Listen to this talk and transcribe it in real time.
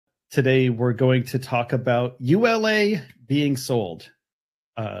Today we're going to talk about ULA being sold.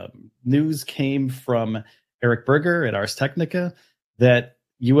 News came from Eric Berger at Ars Technica that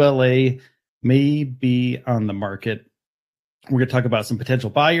ULA may be on the market. We're going to talk about some potential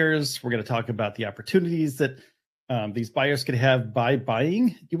buyers. We're going to talk about the opportunities that these buyers could have by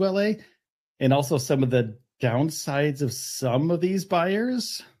buying ULA, and also some of the downsides of some of these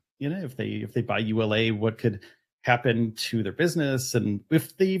buyers. You know, if they buy ULA, what could happen to their business, and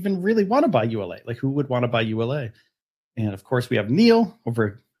if they even really want to buy ULA, like who would want to buy ULA? And of course, we have Neil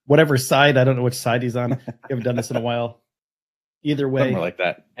over whatever side. I don't know which side he's on. We haven't done this in a while. Either way, somewhere like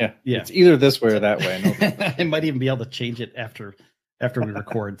that. Yeah. It's either this way or that way. No. I might even be able to change it after we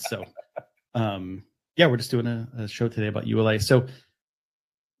record. So, we're just doing a show today about ULA. So,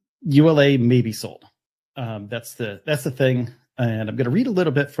 ULA may be sold. That's the thing. And I'm going to read a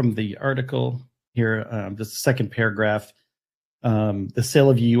little bit from the article here. The second paragraph. The sale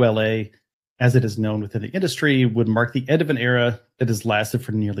of ULA, as it is known within the industry, would mark the end of an era that has lasted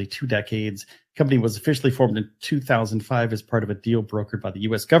for nearly 2 decades. The company was officially formed in 2005 as part of a deal brokered by the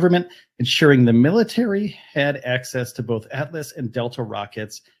U.S. government, ensuring the military had access to both Atlas and Delta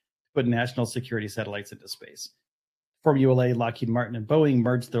rockets to put national security satellites into space. From ULA, Lockheed Martin and Boeing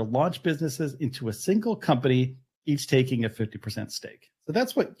merged their launch businesses into a single company, each taking a 50% stake. So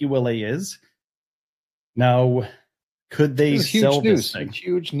that's what ULA is. Now, could they sell this thing?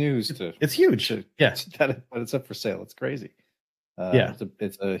 Huge news. It's huge. That it's up for sale. It's crazy.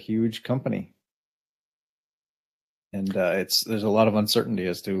 It's a huge company, and there's a lot of uncertainty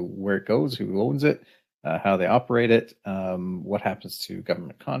as to where it goes, who owns it, how they operate it, what happens to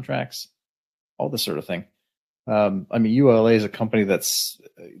government contracts, all this sort of thing. ULA is a company that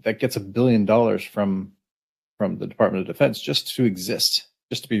gets $1 billion from the Department of Defense just to exist,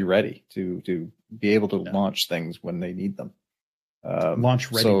 just to be ready to be able to launch things when they need them.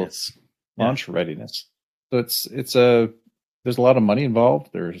 Launch readiness. Launch readiness. So there's a lot of money involved.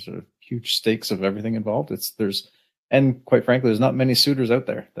 There's huge stakes of everything involved. And quite frankly, there's not many suitors out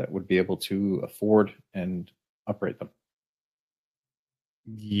there that would be able to afford and operate them.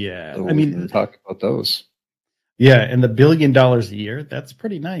 Yeah. So we can talk about those. Yeah. And the $1 billion a year, that's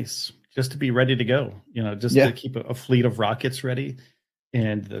pretty nice just to be ready to go, to keep a fleet of rockets ready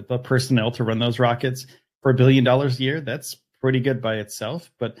and the personnel to run those rockets for $1 billion a year. That's pretty good by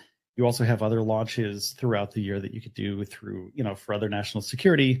itself. But you also have other launches throughout the year that you could do through, for other national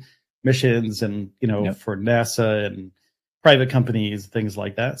security missions and, for NASA and private companies, things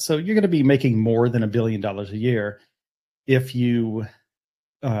like that. So you're going to be making more than $1 billion a year if you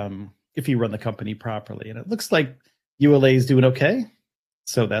run the company properly. And it looks like ULA is doing okay.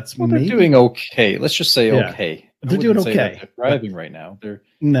 So that's they're doing okay. Let's just say okay. They're doing okay. They're thriving right now.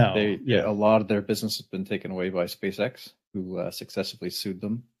 A lot of their business has been taken away by SpaceX, who successfully sued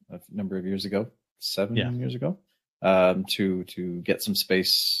them a number of years ago, 7 years ago, to get some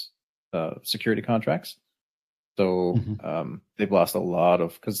space security contracts. So they've lost a lot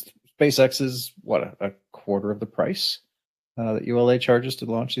because SpaceX is a quarter of the price that ULA charges to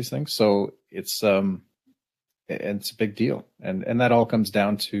launch these things. So it's a big deal, and that all comes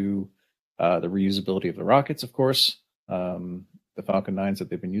down to the reusability of the rockets, of course, the Falcon 9s that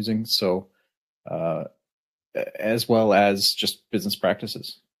they've been using. So as well as just business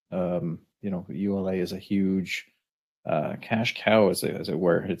practices. ULA is a huge cash cow, as it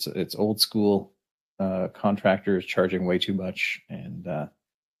were. It's old school contractors charging way too much, and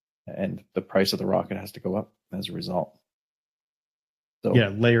the price of the rocket has to go up as a result. So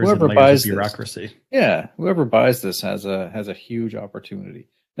layers and layers of bureaucracy. Whoever buys this has a huge opportunity.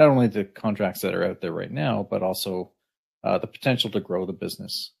 Not only the contracts that are out there right now, but also the potential to grow the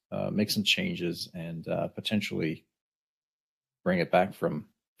business, make some changes, and potentially bring it back from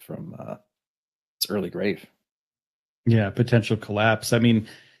its early grave. Yeah, potential collapse.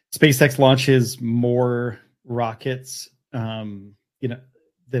 SpaceX launches more rockets, than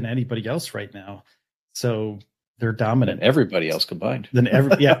anybody else right now. So they're dominant. And everybody else combined. Than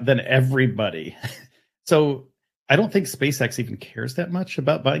everybody. So I don't think SpaceX even cares that much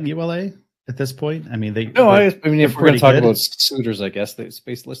about buying ULA at this point. If we're going to talk about suitors, I guess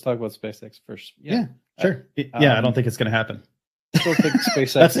let's talk about SpaceX first. Yeah, sure. I don't think it's going to happen. I don't think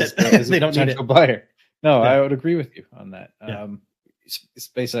SpaceX is they a don't potential buyer. No, I would agree with you on that.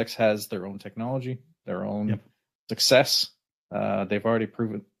 SpaceX has their own technology, their own success. They've already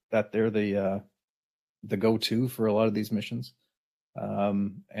proven that they're the go-to for a lot of these missions,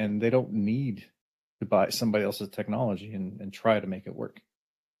 and they don't need to buy somebody else's technology and try to make it work.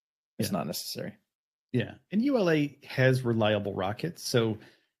 It's not necessary. Yeah, and ULA has reliable rockets, so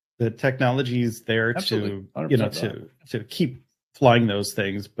the technology is there to keep flying those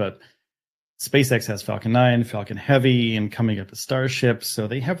things, but SpaceX has Falcon 9, Falcon Heavy, and coming up with Starship. So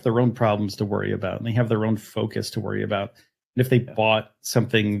they have their own problems to worry about, and they have their own focus to worry about. And if they bought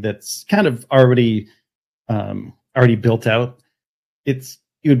something that's kind of already built out, it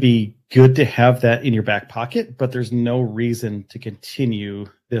would be good to have that in your back pocket, but there's no reason to continue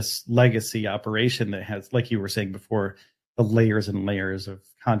this legacy operation that has, like you were saying before, the layers and layers of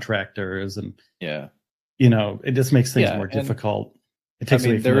contractors, and it just makes things more difficult. It takes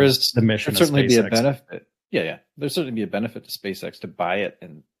away from the mission. There'd certainly be a benefit. Yeah. There's certainly be a benefit to SpaceX to buy it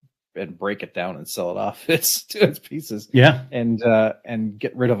and break it down and sell it off to its pieces. Yeah. And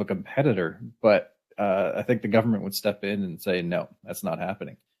get rid of a competitor. But I think the government would step in and say, no, that's not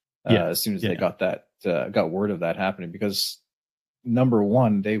happening. As soon as they got word of that happening, because number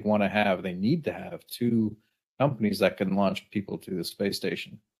one, they need to have two companies that can launch people to the space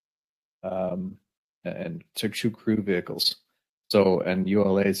station, and two crew vehicles. So, and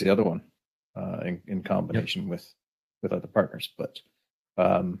ULA is the other one, in combination with other partners. But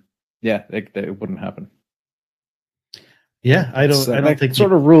it wouldn't happen. Yeah, I don't think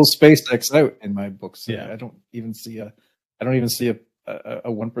sort of rules SpaceX out in my books. Yeah, I don't even see a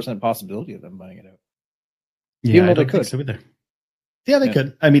 1% possibility of them buying it out. Yeah, I don't think so either. Yeah, they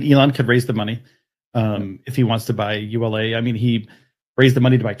could. I mean, Elon could raise the money if he wants to buy ULA. I mean, he raised the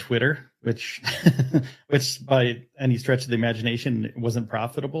money to buy Twitter, which by any stretch of the imagination wasn't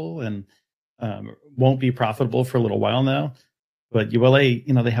profitable, and won't be profitable for a little while now. But ULA,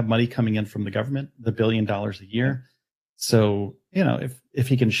 they have money coming in from the government, the $1 billion a year. So, if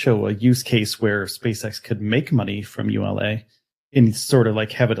he can show a use case where SpaceX could make money from ULA and sort of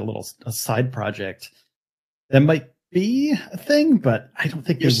like have it a side project, that might be a thing, but I don't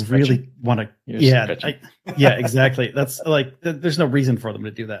think they really want to. Yeah, exactly. That's like, there's no reason for them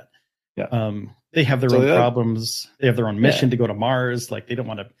to do that. Yeah. They have their own problems. They have their own mission to go to Mars. Like, they don't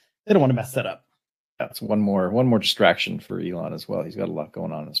want to mess that up. That's one more distraction for Elon as well. He's got a lot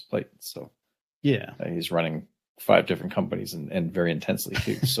going on his plate. So he's running 5 different companies and very intensely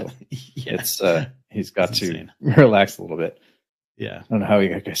too. So he's got to relax a little bit. Yeah. I don't know how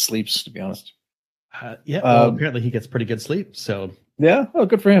he sleeps, to be honest. Apparently he gets pretty good sleep. So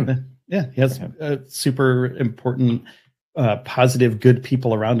good for him. Yeah, he has super important, positive, good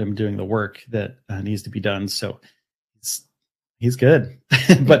people around him doing the work that needs to be done. So he's good.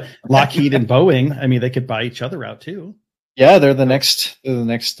 But Lockheed and Boeing, I mean, they could buy each other out too. Yeah, they're the next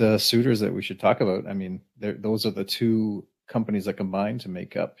suitors that we should talk about. I mean, those are the two companies that combine to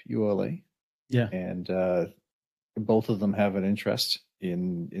make up ULA. Yeah, and both of them have an interest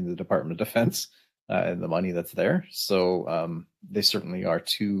in the Department of Defense and the money that's there. So they certainly are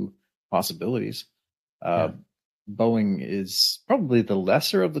two possibilities. Boeing is probably the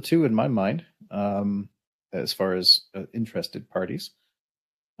lesser of the two in my mind, as far as interested parties.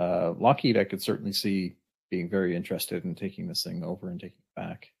 Lockheed, I could certainly see being very interested in taking this thing over and taking it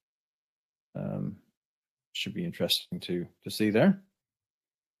back. Should be interesting to see there.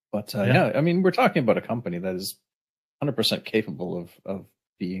 But I mean, we're talking about a company that is 100% capable of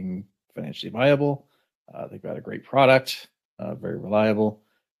being financially viable. They've got a great product, very reliable.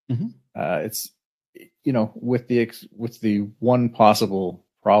 Mm-hmm. It's with the one possible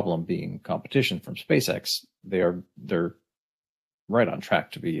problem being competition from SpaceX, they're right on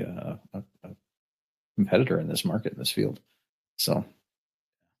track to be a competitor in this market, in this field. So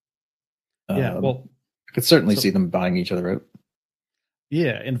I could certainly see them buying each other out.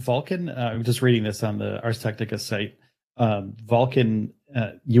 Yeah, and Vulcan, I'm just reading this on the Ars Technica site. Vulcan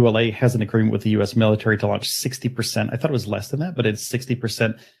ULA has an agreement with the U.S. military to launch 60%. I thought it was less than that, but it's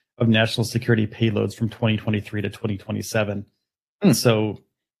 60% of national security payloads from 2023 to 2027. So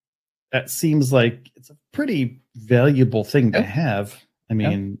that seems like it's a pretty valuable thing to have. I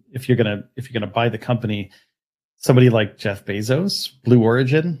mean, if you're gonna buy the company, somebody like Jeff Bezos, Blue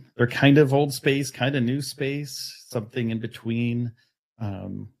Origin, they're kind of old space, kind of new space, something in between.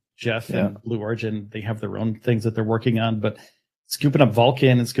 Jeff and Blue Origin, they have their own things that they're working on, but scooping up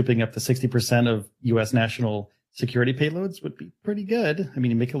Vulcan and scooping up the 60% of U.S. national security payloads would be pretty good. I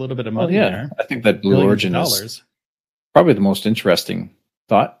mean, you make a little bit of money there. I think that Blue Origin is probably the most interesting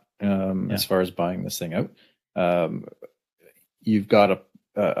thought as far as buying this thing out. You've got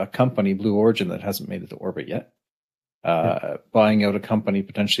a company, Blue Origin, that hasn't made it to orbit yet. Buying out a company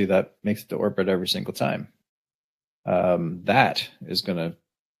potentially that makes it to orbit every single time. That is going to,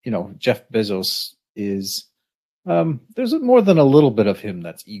 Jeff Bezos is, there's more than a little bit of him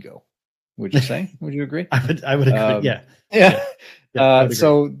that's ego. Would you say? Would you agree? I would agree.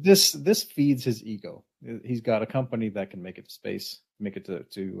 So this feeds his ego. He's got a company that can make it to space, make it to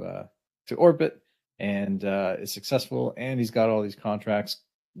orbit, and is successful. And he's got all these contracts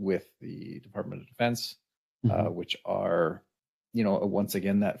with the Department of Defense, which are, once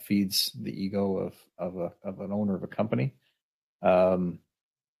again, that feeds the ego of an owner of a company.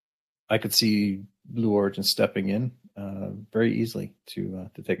 I could see Blue Origin stepping in very easily to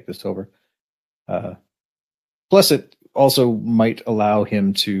take this over. Plus, it also might allow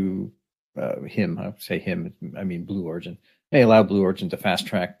him to I mean Blue Origin, may allow Blue Origin to fast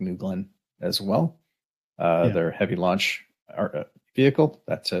track New Glenn as well. Their heavy launch vehicle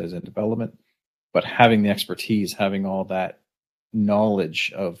that is in development, but having the expertise, having all that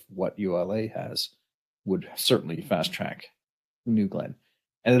knowledge of what ULA has, would certainly fast track New Glenn.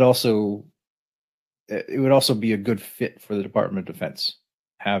 And it would also be a good fit for the Department of Defense,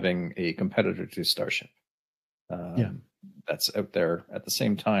 having a competitor to Starship. That's out there at the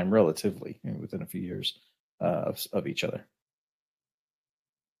same time, relatively within a few years of each other.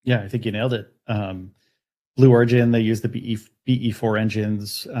 Yeah, I think you nailed it. Blue Origin, they use the BE4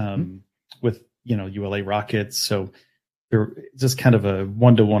 engines with ULA rockets, so they're just kind of a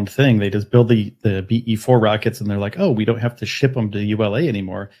one-to-one thing. They just build the BE4 rockets, and they're like, oh, we don't have to ship them to ULA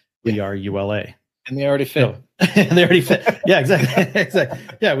anymore. We are ULA. And they already fit. They already fit. Yeah, exactly.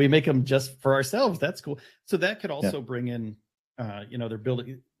 Yeah, we make them just for ourselves. That's cool. So that could also bring in, they're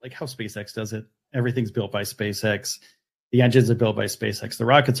building like how SpaceX does it. Everything's built by SpaceX. The engines are built by SpaceX. The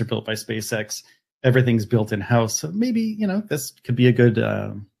rockets are built by SpaceX. Everything's built in house. So maybe this could be a good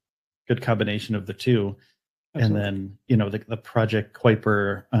combination of the two. Absolutely. And then the Project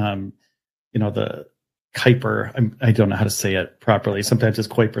Kuiper, the Kuiper. I don't know how to say it properly. Sometimes it's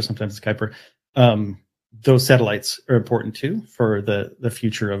Kuiper, sometimes it's Kuiper. Those satellites are important too for the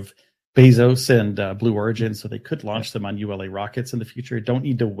future of Bezos and Blue Origin, so they could launch them on ULA rockets in the future. Don't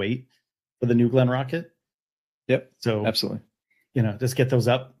need to wait for the New Glenn rocket. Yep. So absolutely, just get those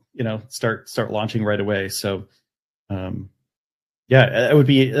up. Start launching right away. So, it would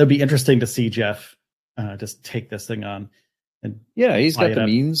be interesting to see Jeff just take this thing on. And he's got the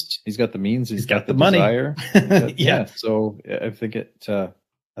means. He's got the means. He's got the money. Desire. Yeah. So I think it's a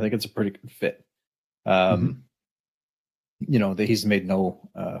pretty good fit. That he's made no.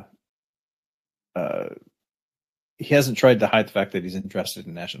 He hasn't tried to hide the fact that he's interested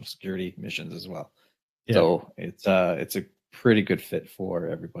in national security missions as well. Yeah. So it's a pretty good fit for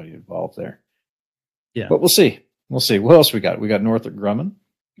everybody involved there. Yeah. But we'll see. What else we got? We got Northrop Grumman.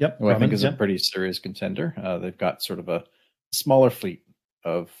 Yep. Who I think is a pretty serious contender. They've got sort of a smaller fleet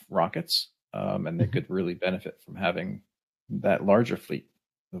of rockets, and they could really benefit from having that larger fleet,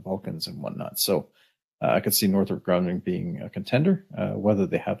 the Vulcans and whatnot. So I could see Northrop Grumman being a contender. Whether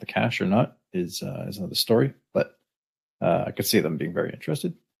they have the cash or not is another story, but I could see them being very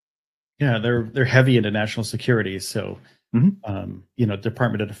interested. Yeah, they're heavy into national security, so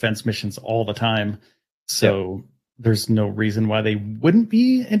Department of Defense missions all the time. So there's no reason why they wouldn't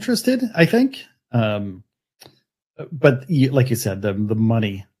be interested, I think. But like you said, the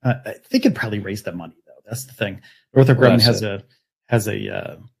money, they could probably raise the money though. That's the thing. Northrop Grumman has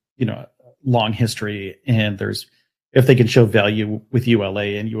a long history, and if they can show value with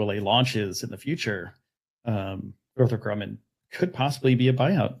ULA and ULA launches in the future, Northrop Grumman could possibly be a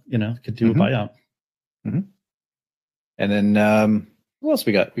buyout. Could do a buyout. Mm-hmm. And then who else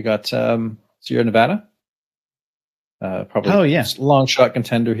we got? We got Sierra Nevada. Probably long shot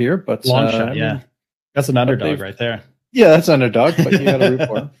contender here, but long shot, that's an underdog right there. Yeah, that's an underdog, but you got to root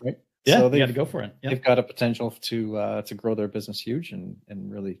for them, right? Yeah, so you got to go for it. Yeah. They've got a potential to grow their business huge and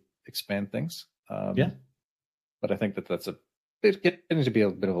really expand things. But I think that's getting to be a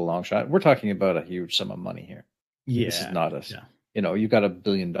bit of a long shot. We're talking about a huge sum of money here. Yeah, this is not you've got $1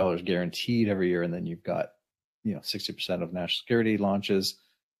 billion guaranteed every year, and then you've got 60% of national security launches.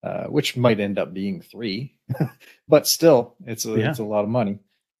 Which might end up being 3, but still, it's a lot of money.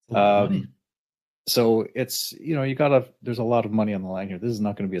 So it's there's a lot of money on the line here. This is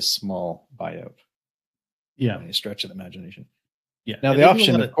not going to be a small buyout. Yeah, by any stretch of the imagination. Yeah. Now the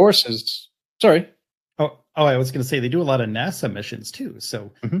option, of course, is sorry. Oh, I was going to say they do a lot of NASA missions too.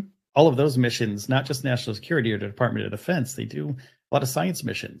 So all of those missions, not just national security or the Department of Defense, they do a lot of science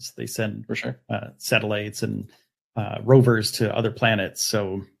missions. They send for sure satellites and rovers to other planets,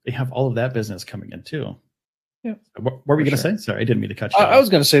 so they have all of that business coming in too. Yeah. What were we going to say? Sorry, I didn't mean to cut you off. I was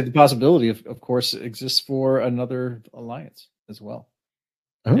going to say the possibility of course exists for another alliance as well.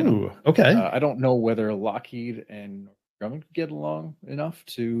 Oh, okay. I don't know whether Lockheed and Grumman could get along enough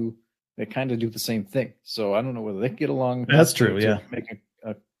to they kind of do the same thing. So I don't know whether they could get along. That's true. Yeah. Make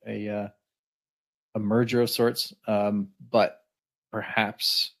a merger of sorts. But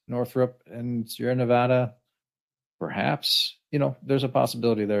perhaps Northrop and Sierra Nevada. Perhaps, there's a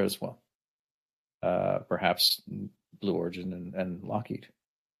possibility there as well. perhaps Blue Origin and Lockheed.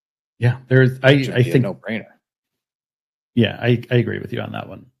 Yeah, I think a no-brainer. Yeah, I agree with you on that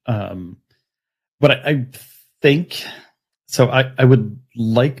one. But I think so. I would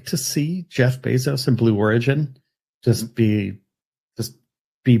like to see Jeff Bezos and Blue Origin just be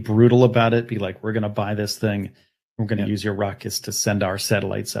brutal about it. Be like, we're going to buy this thing. We're going to use your rockets to send our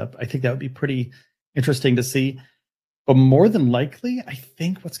satellites up. I think that would be pretty interesting to see. But more than likely, I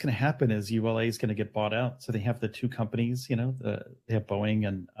think what's going to happen is ULA is going to get bought out. So they have the two companies, they have Boeing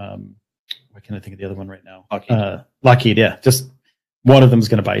and what can I think of the other one right now? Lockheed, yeah. Just one of them is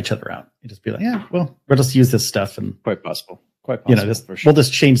going to buy each other out. You just be like, yeah, well, we'll just use this stuff. And quite possible. For sure. We'll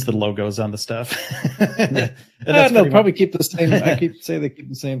just change the logos on the stuff. They'll probably keep the same. I keep saying they keep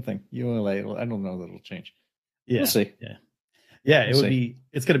the same thing. ULA, I don't know that it'll change. Yeah, we'll see. Yeah,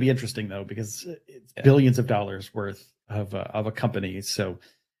 it's going to be interesting though, because it's billions of dollars worth of a company. So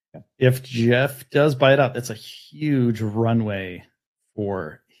if Jeff does buy it out, that's a huge runway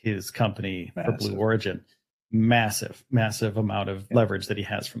for his company, for Blue Origin. Massive amount of leverage that he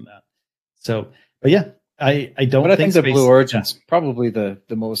has from that. So, but yeah, I don't. But I think the Blue Origin's probably the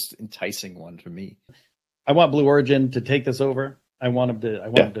most enticing one for me. I want Blue Origin to take this over. I want him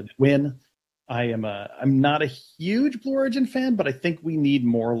to win. I'm not a huge Blue Origin fan, but I think we need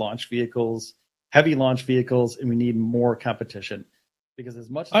more launch vehicles, heavy launch vehicles, and we need more competition. Because as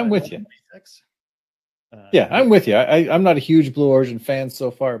much as I'm with you. I'm with you. I'm not a huge Blue Origin fan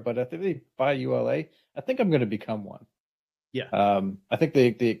so far, but if they buy ULA, I think I'm going to become one. Yeah. I think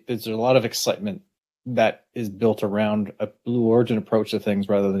there's a lot of excitement that is built around a Blue Origin approach to things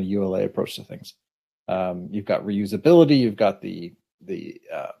rather than a ULA approach to things. You've got reusability. You've got the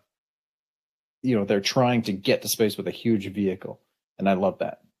they're trying to get to space with a huge vehicle, and I love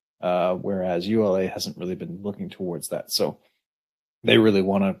that. Whereas ULA hasn't really been looking towards that, so they really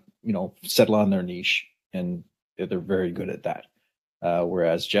want to settle on their niche, and they're very good at that.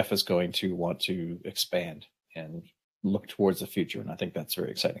 Whereas Jeff is going to want to expand and look towards the future, and I think that's very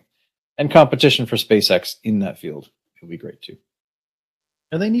exciting. And competition for SpaceX in that field will be great too.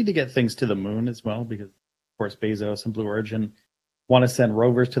 And they need to get things to the moon as well, because of course Bezos and Blue Origin want to send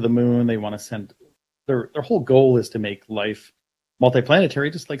rovers to the moon. They want to send their whole goal is to make life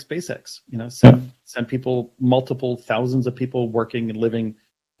multiplanetary, just like SpaceX. Send people, multiple thousands of people working and living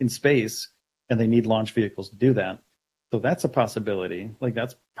in space, and they need launch vehicles to do that. So that's a possibility. Like,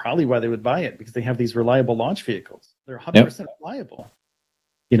 that's probably why they would buy it, because they have these reliable launch vehicles. They're 100% reliable.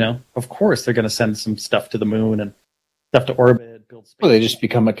 Of course they're going to send some stuff to the moon and stuff to orbit, build space. Well, they just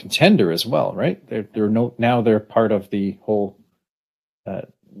become a contender as well, right? Now they're part of the whole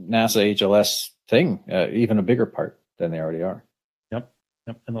NASA HLS thing, even a bigger part than they already are. Yep.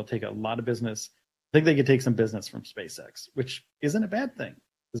 And they'll take a lot of business. I think they could take some business from SpaceX, which isn't a bad thing.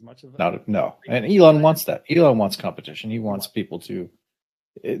 As much as no. And Elon wants that. Elon wants competition. He wants people to,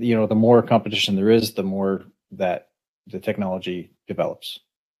 the more competition there is, the more that the technology develops,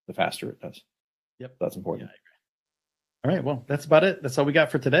 the faster it does. Yep. That's important. Yeah, I agree. All right. Well, that's about it. That's all we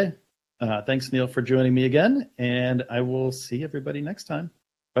got for today. Thanks, Neil, for joining me again. And I will see everybody next time.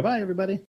 Bye-bye, everybody.